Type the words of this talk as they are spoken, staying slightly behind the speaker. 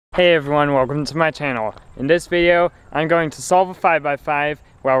Hey everyone, welcome to my channel. In this video, I'm going to solve a 5x5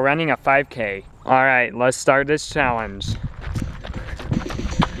 while running a 5K. Alright, let's start this challenge.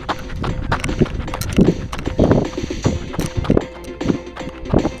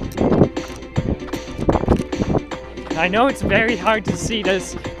 I know it's very hard to see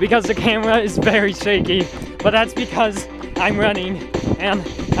this because the camera is very shaky, but that's because I'm running and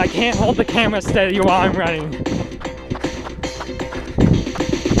I can't hold the camera steady while I'm running.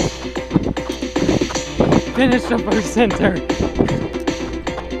 Finish the first center.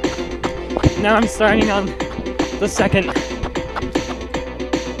 Now I'm starting on the second.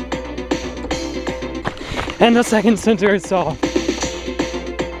 And the second center is solved.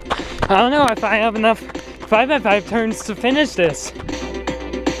 I don't know if I have enough 5x5 turns to finish this.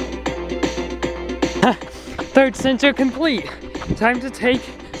 Third center complete. Time to take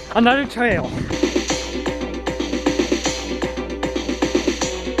another trail.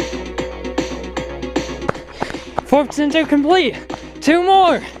 Fourth center complete. 2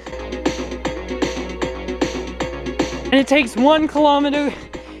 more. And it takes 1 kilometer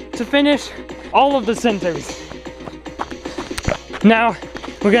to finish all of the centers. Now,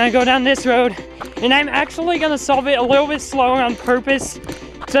 we're gonna go down this road, and I'm actually gonna solve it a little bit slower on purpose,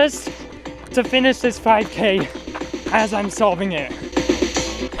 just to finish this 5K as I'm solving it.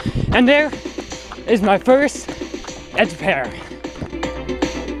 And there is my first edge pair.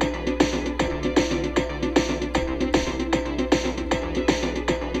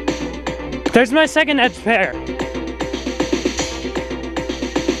 There's my second edge pair.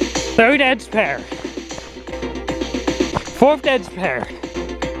 Third edge pair. Fourth edge pair.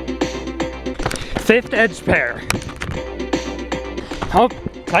 Fifth edge pair. Oh,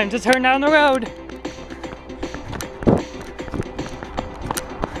 time to turn down the road.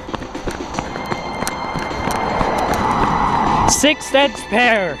 Sixth edge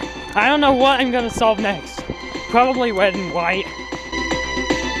pair. I don't know what I'm gonna solve next. Probably red and white.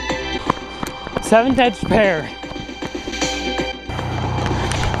 Seventh edge pair.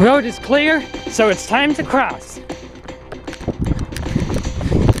 Road is clear, so it's time to cross.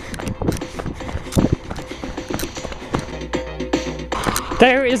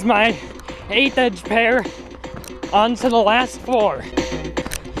 There is my 8th edge pair onto the last 4.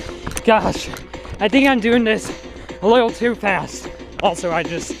 Gosh, I think I'm doing this a little too fast. Also, I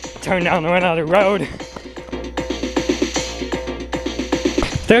just turned down another road.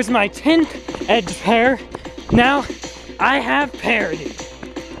 There's my 10th edge pair. Now I have parity.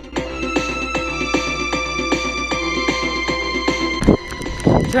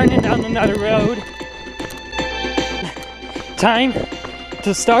 Turning down another road. Time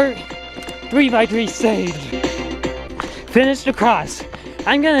to start 3x3 stage. Finish the cross.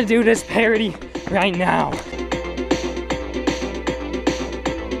 I'm gonna do this parity right now.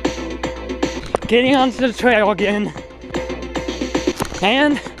 Getting onto the trail again.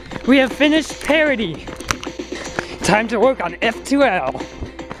 And we have finished parity. Time to work on F2L.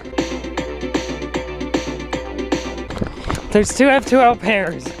 There's 2 F2L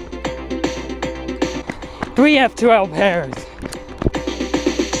pairs. 3 F2L pairs.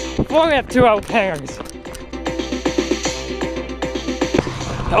 4 F2L pairs.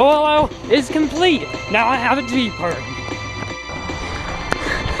 The OLO is complete. Now I have a G-perm.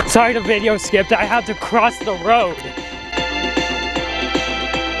 Sorry the video skipped. I had to cross the road.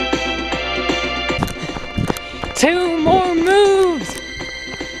 2 more moves!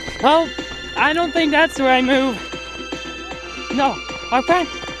 Oh, I don't think that's the right move. No, R5,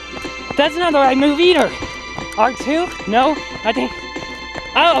 that's not the right move either. R2, no, I think,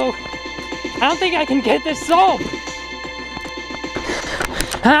 uh-oh, I don't think I can get this solved.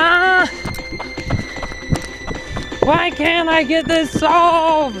 Ah! Why can't I get this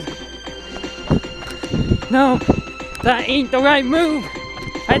solved? No, that ain't the right move.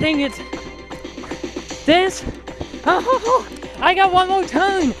 I think it's this. Oh, I got 1 more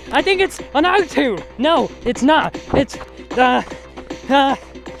turn. I think it's an R2. No, it's not. It's,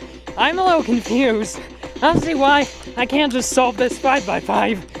 I'm a little confused. I don't see why I can't just solve this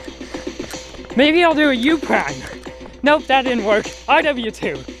 5x5. Maybe I'll do a U prime. Nope, that didn't work.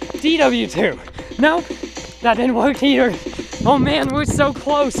 RW2, DW2. Nope, that didn't work either. Oh man, we're so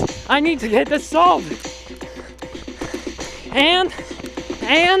close. I need to get this solved. And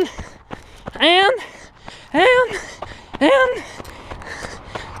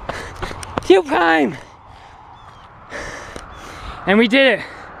U prime. And we did it.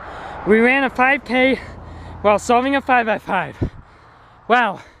 We ran a 5K while solving a 5x5.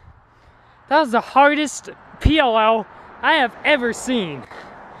 Wow, that was the hardest PLL I have ever seen.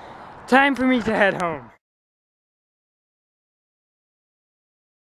 Time for me to head home.